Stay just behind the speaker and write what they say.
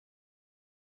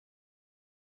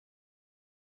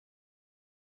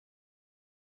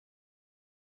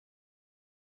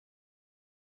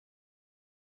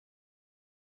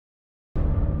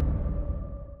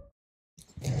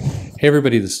Hey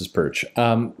everybody, this is Perch.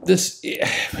 This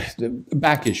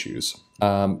back issues.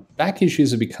 Back issues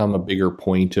have become a bigger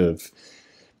point of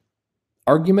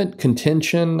argument,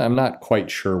 contention. I'm not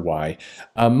quite sure why.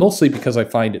 Mostly because I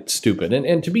find it stupid.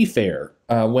 And to be fair,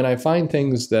 when I find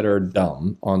things that are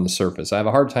dumb on the surface, I have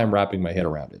a hard time wrapping my head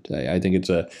around it. I think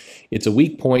it's a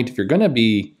weak point. If you're going to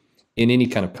be in any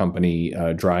kind of company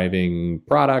driving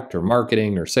product or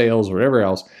marketing or sales or whatever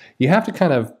else, you have to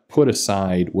kind of put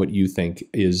aside what you think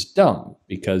is dumb.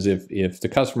 Because if the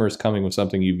customer is coming with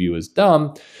something you view as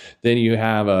dumb, then you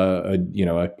have a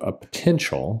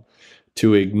potential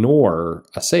to ignore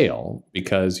a sale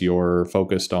because you're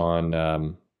focused on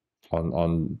dumb,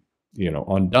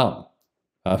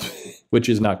 which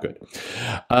is not good.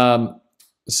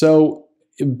 So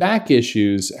back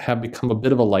issues have become a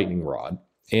bit of a lightning rod.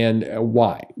 And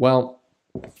why? Well,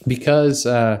 because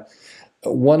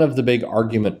one of the big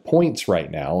argument points right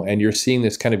now, and you're seeing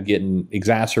this kind of getting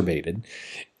exacerbated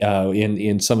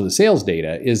in some of the sales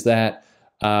data, is that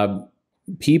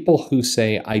people who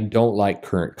say, I don't like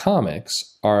current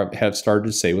comics have started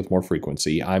to say with more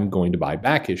frequency, I'm going to buy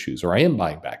back issues, or I am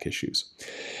buying back issues.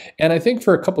 And I think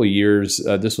for a couple of years,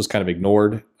 this was kind of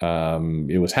ignored.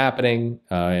 It was happening,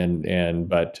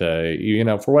 but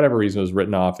for whatever reason, it was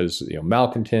written off as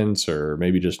malcontents or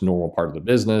maybe just normal part of the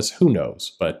business. Who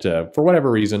knows? But for whatever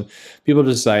reason, people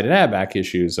decided, back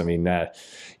issues. I mean,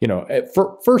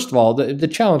 first of all, the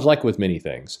challenge, like with many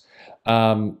things,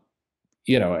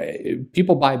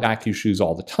 people buy back issues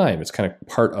all the time. It's kind of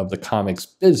part of the comics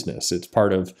business. It's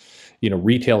part of,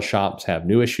 retail shops have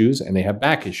new issues and they have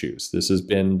back issues. This has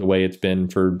been the way it's been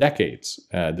for decades.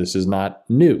 This is not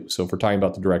new. So if we're talking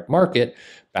about the direct market,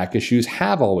 back issues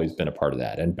have always been a part of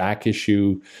that. And back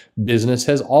issue business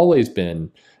has always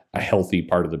been a healthy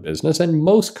part of the business. And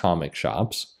most comic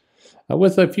shops,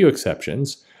 with a few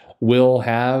exceptions, will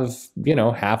have,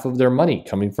 half of their money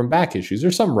coming from back issues.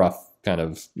 There's some rough kind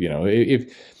of,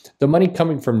 if the money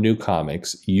coming from new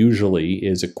comics usually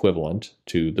is equivalent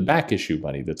to the back issue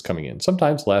money that's coming in.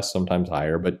 Sometimes less, sometimes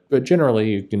higher, but generally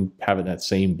you can have it in that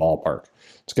same ballpark.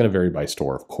 It's going to vary by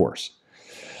store, of course.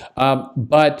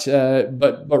 But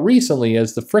recently,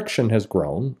 as the friction has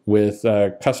grown with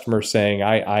customers saying,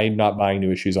 I'm not buying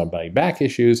new issues, I'm buying back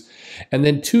issues, and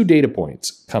then two data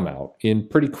points come out in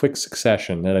pretty quick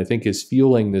succession that I think is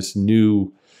fueling this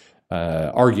new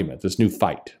argument, this new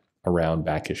fight around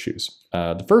back issues.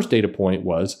 The first data point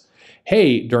was,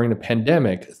 hey, during the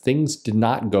pandemic, things did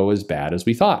not go as bad as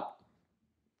we thought.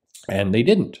 And they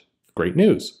didn't. Great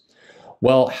news.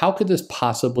 Well, how could this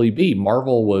possibly be?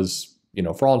 Marvel was,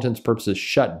 for all intents and purposes,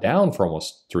 shut down for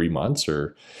almost 3 months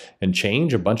and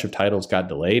change. A bunch of titles got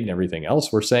delayed and everything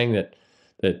else. We're saying that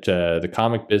the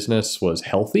comic business was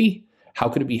healthy. How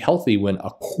could it be healthy when a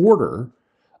quarter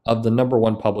of the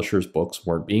 #1 publisher's books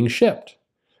weren't being shipped?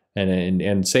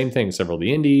 And same thing, several of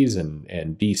the indies and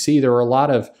DC, there were a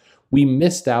lot of, we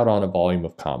missed out on a volume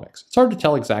of comics. It's hard to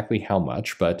tell exactly how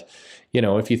much, but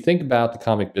if you think about the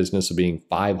comic business of being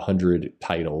 500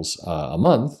 titles a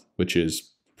month, which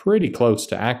is pretty close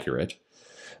to accurate,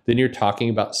 then you're talking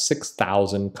about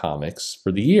 6,000 comics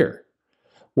for the year.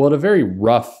 Well, at a very,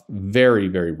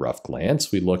 very rough glance,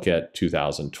 we look at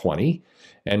 2020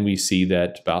 and we see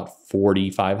that about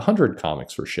 4,500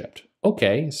 comics were shipped.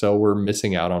 Okay, so we're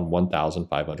missing out on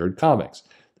 1,500 comics.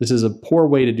 This is a poor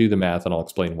way to do the math, and I'll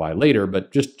explain why later,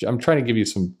 but I'm trying to give you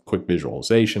some quick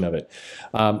visualization of it.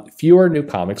 Fewer new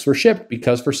comics were shipped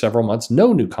because for several months,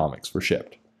 no new comics were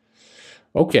shipped.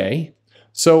 Okay,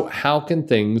 so how can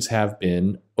things have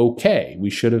been okay?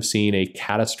 We should have seen a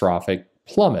catastrophic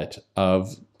plummet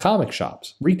of comic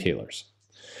shops, retailers.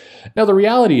 Now, the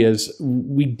reality is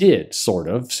we did, sort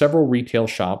of. Several retail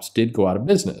shops did go out of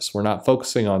business. We're not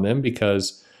focusing on them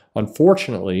because,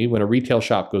 unfortunately, when a retail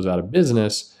shop goes out of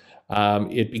business,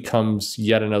 it becomes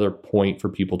yet another point for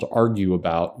people to argue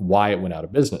about why it went out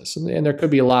of business. And there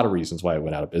could be a lot of reasons why it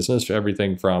went out of business.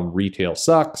 Everything from retail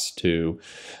sucks to,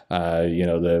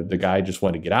 the guy just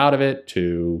wanted to get out of it,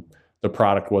 to the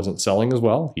product wasn't selling as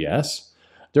well. Yes,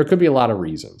 there could be a lot of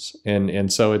reasons.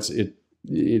 And so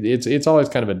it's always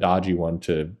kind of a dodgy one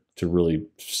to really,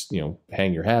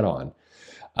 hang your hat on.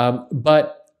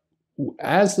 But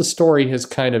as the story has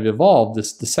kind of evolved, the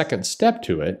second step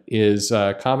to it is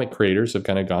comic creators have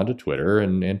kind of gone to Twitter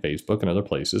and Facebook and other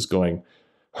places going,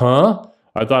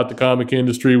 I thought the comic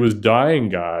industry was dying,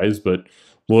 guys, but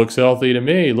looks healthy to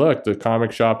me. Look, the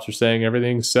comic shops are saying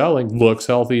everything's selling, looks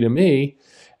healthy to me.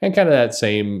 And kind of that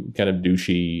same kind of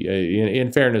douchey,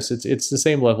 in fairness, it's the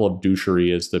same level of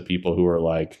douchery as the people who are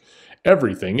like,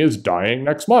 everything is dying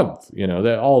next month.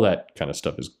 All that kind of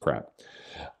stuff is crap.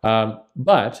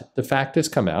 But the fact has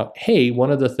come out, hey,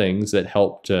 one of the things that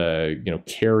helped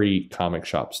carry comic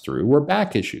shops through were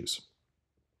back issues.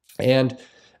 And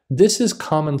this is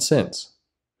common sense.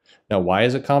 Now, why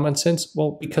is it common sense?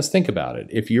 Well, because think about it.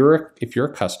 If you're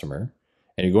a customer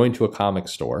and you're going to a comic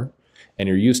store and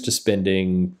you're used to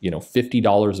spending,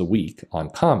 $50 a week on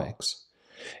comics,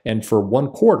 and for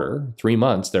 1 quarter, 3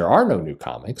 months, there are no new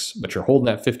comics, but you're holding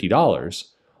that $50,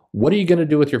 what are you going to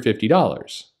do with your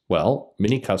 $50? Well,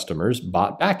 many customers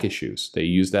bought back issues. They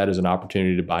used that as an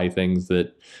opportunity to buy things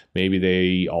that maybe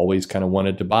they always kind of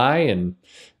wanted to buy, and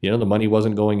the money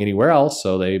wasn't going anywhere else,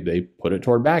 so they put it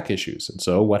toward back issues. And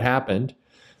so what happened?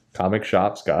 Comic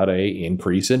shops got an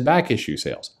increase in back issue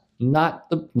sales. Not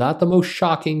the most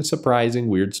shocking, surprising,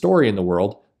 weird story in the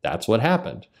world. That's what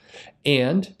happened.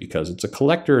 And because it's a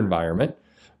collector environment,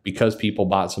 because people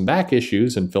bought some back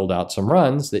issues and filled out some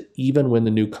runs, that even when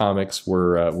the new comics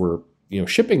were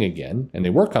shipping again, and they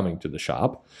were coming to the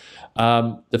shop,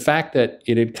 the fact that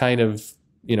it had kind of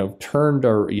turned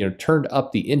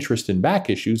up the interest in back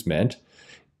issues meant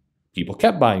people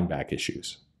kept buying back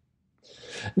issues.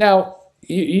 Now,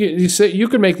 you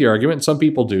could make the argument, some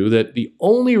people do, that the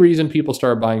only reason people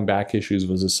started buying back issues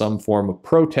was as some form of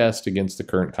protest against the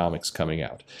current comics coming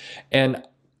out. And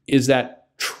is that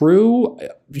true?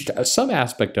 Some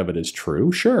aspect of it is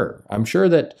true, sure. I'm sure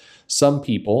that some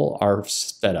people are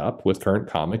fed up with current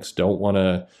comics, don't want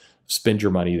to spend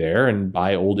your money there and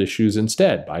buy old issues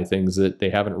instead, buy things that they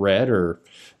haven't read or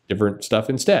different stuff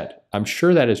instead. I'm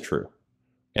sure that is true.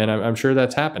 And I'm sure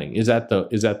that's happening. Is that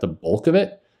the bulk of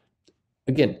it?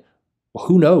 Again,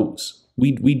 who knows?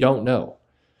 We don't know.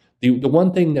 The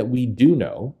one thing that we do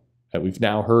know, that we've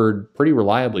now heard pretty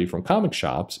reliably from comic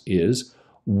shops, is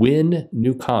when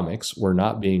new comics were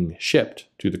not being shipped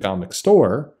to the comic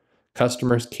store,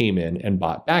 customers came in and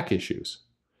bought back issues.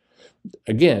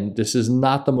 Again, this is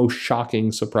not the most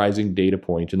shocking, surprising data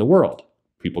point in the world.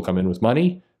 People come in with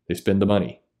money, they spend the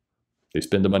money. They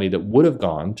spend the money that would have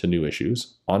gone to new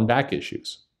issues on back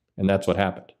issues. And that's what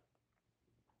happened.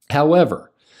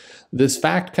 However, this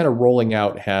fact kind of rolling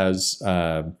out has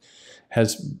kind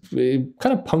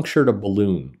of punctured a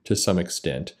balloon to some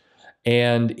extent,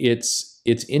 and it's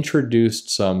introduced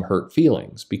some hurt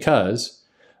feelings because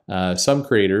some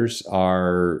creators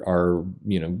are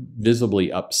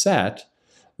visibly upset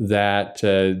that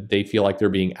they feel like they're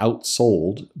being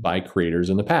outsold by creators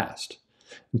in the past.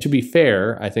 And to be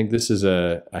fair, I think this is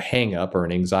a hang-up or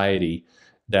an anxiety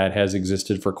that has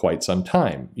existed for quite some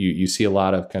time. You see a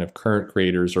lot of kind of current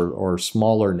creators or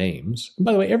smaller names. And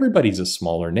by the way, everybody's a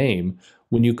smaller name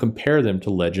when you compare them to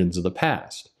legends of the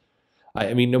past.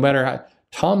 I mean, no matter how,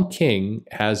 Tom King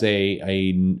has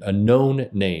a known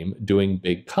name doing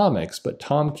big comics, but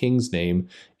Tom King's name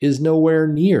is nowhere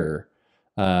near,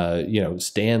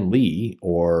 Stan Lee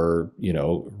or,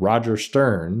 Roger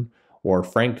Stern or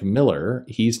Frank Miller.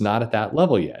 He's not at that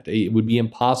level yet. It would be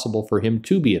impossible for him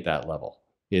to be at that level.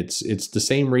 It's the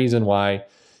same reason why,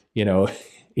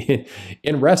 in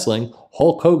wrestling,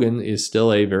 Hulk Hogan is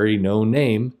still a very known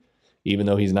name, even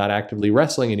though he's not actively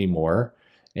wrestling anymore.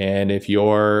 And if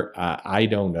you're,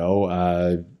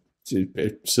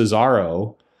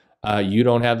 Cesaro, you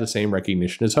don't have the same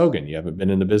recognition as Hogan. You haven't been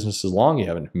in the business as long. You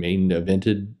haven't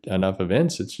evented enough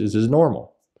events. It's just as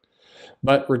normal.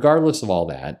 But regardless of all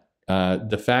that,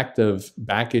 the fact of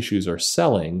back issues are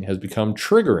selling has become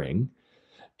triggering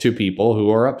to people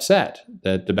who are upset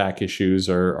that the back issues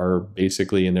are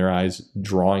basically, in their eyes,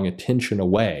 drawing attention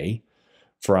away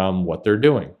from what they're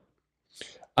doing.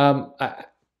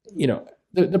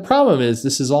 The problem is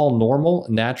this is all normal,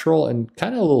 natural, and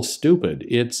kind of a little stupid.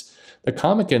 It's the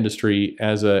comic industry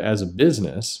as a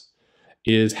business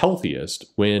is healthiest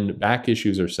when back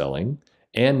issues are selling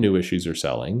and new issues are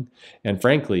selling. And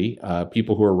frankly,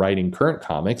 people who are writing current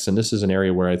comics, and this is an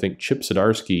area where I think Chip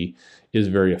Zdarsky is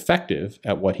very effective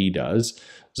at what he does.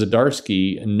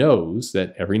 Zdarsky knows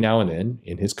that every now and then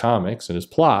in his comics and his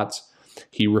plots,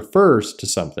 he refers to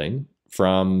something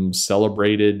from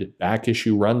celebrated back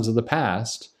issue runs of the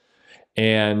past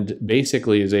and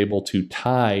basically is able to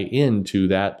tie into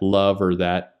that love or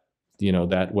that,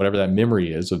 that whatever that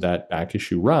memory is of that back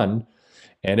issue run.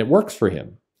 And it works for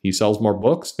him. He sells more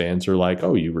books. Fans are like,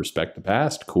 oh, you respect the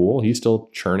past. Cool. He's still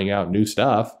churning out new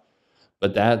stuff.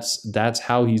 But that's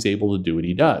how he's able to do what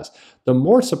he does. The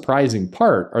more surprising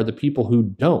part are the people who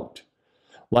don't.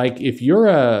 Like if you're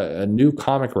a new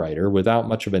comic writer without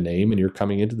much of a name and you're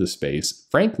coming into the space,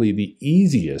 frankly, the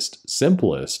easiest,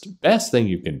 simplest, best thing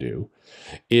you can do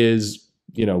is,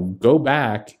 go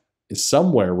back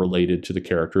somewhere related to the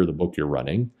character of the book you're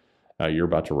running, you're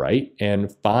about to write,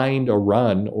 and find a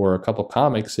run or a couple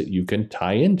comics that you can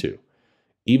tie into.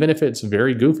 even if it's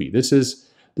very goofy. This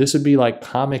would be like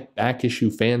comic back issue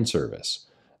fan service.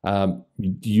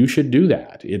 You should do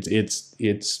that.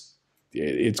 It's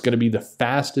going to be the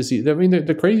fastest. I mean,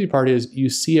 the crazy part is you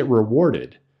see it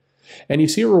rewarded. And you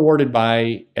see it rewarded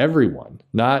by everyone,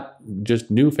 not just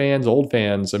new fans, old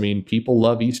fans. I mean, people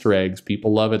love Easter eggs.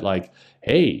 People love it like,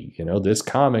 hey, this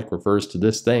comic refers to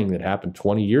this thing that happened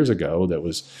 20 years ago that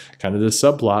was kind of this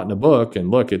subplot in a book.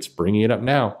 And look, it's bringing it up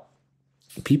now.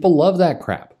 People love that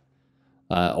crap.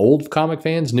 Old comic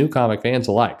fans, new comic fans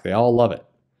alike. They all love it.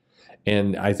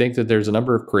 And I think that there's a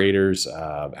number of creators.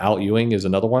 Al Ewing is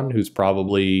another one who's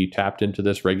probably tapped into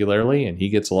this regularly, and he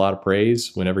gets a lot of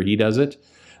praise whenever he does it.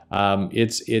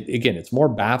 It's more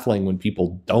baffling when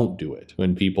people don't do it,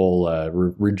 when people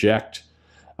reject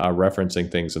referencing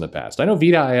things in the past. I know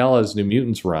Vita Ayala's New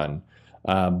Mutants run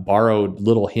borrowed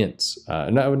little hints.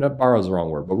 Not borrow is the wrong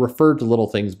word, but referred to little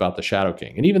things about the Shadow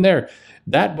King. And even there,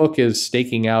 that book is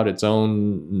staking out its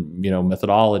own,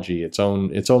 methodology, its own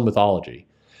mythology.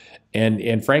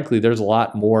 And frankly, there's a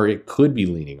lot more it could be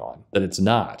leaning on that it's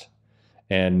not.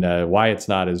 And why it's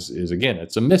not is again,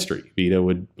 it's a mystery. Vita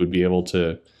would be able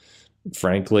to,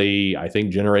 frankly, I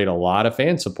think, generate a lot of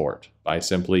fan support by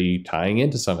simply tying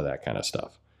into some of that kind of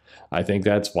stuff. I think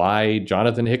that's why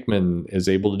Jonathan Hickman is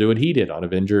able to do what he did on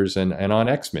Avengers and on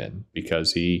X-Men,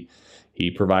 because he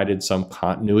provided some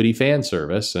continuity fan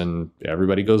service, and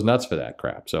everybody goes nuts for that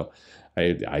crap. So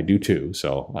I do too.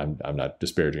 So I'm not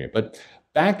disparaging it, but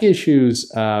back issues,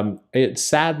 it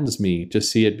saddens me to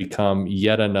see it become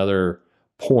yet another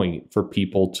point for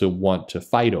people to want to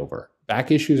fight over.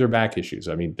 Back issues are back issues.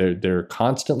 I mean, they're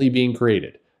constantly being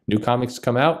created. New comics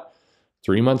come out,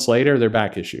 3 months later, they're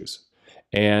back issues.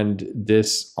 And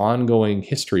this ongoing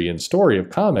history and story of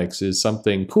comics is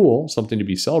something cool, something to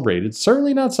be celebrated,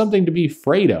 certainly not something to be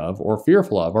afraid of or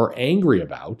fearful of or angry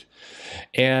about.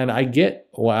 And I get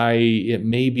why it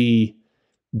may be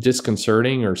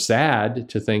disconcerting or sad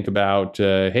to think about,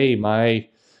 hey, my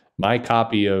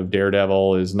copy of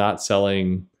Daredevil is not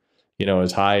selling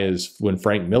as high as when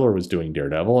Frank Miller was doing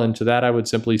Daredevil. And to that, I would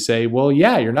simply say, well,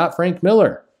 yeah, you're not Frank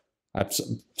Miller. I'm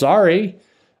sorry.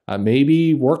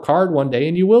 Maybe work hard one day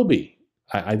and you will be.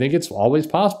 I think it's always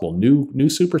possible. New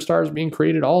superstars being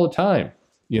created all the time.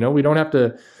 We don't have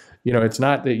to, it's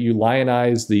not that you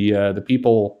lionize the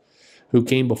people who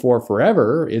came before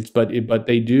forever. But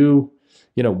they do,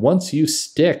 once you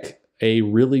stick a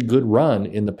really good run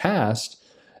in the past,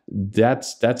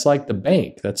 that's like the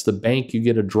bank. That's the bank you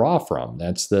get a draw from.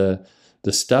 That's the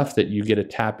stuff that you get to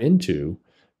tap into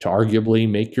to arguably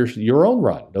make your own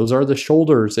run. Those are the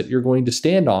shoulders that you're going to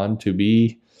stand on to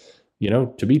be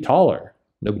taller.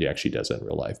 Nobody actually does that in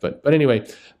real life. But anyway,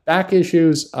 back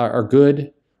issues are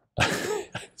good.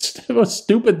 It's a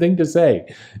stupid thing to say.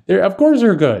 Of course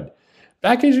they're good.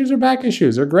 Back issues are back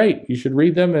issues. They're great. You should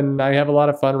read them, and I have a lot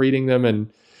of fun reading them.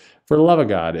 And for the love of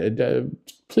God,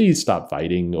 please stop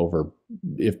fighting over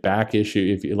if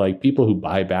people who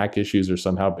buy back issues are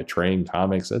somehow betraying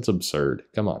comics. That's absurd.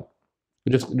 Come on.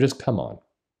 Just come on.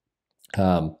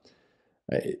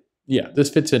 This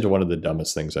fits into one of the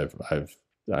dumbest things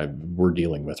we're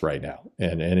dealing with right now,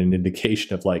 and an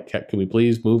indication of like, can we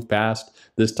please move past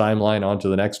this timeline onto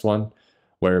the next one,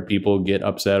 where people get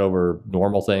upset over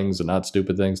normal things and not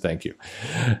stupid things? Thank you.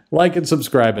 Like and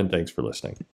subscribe, and thanks for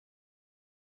listening.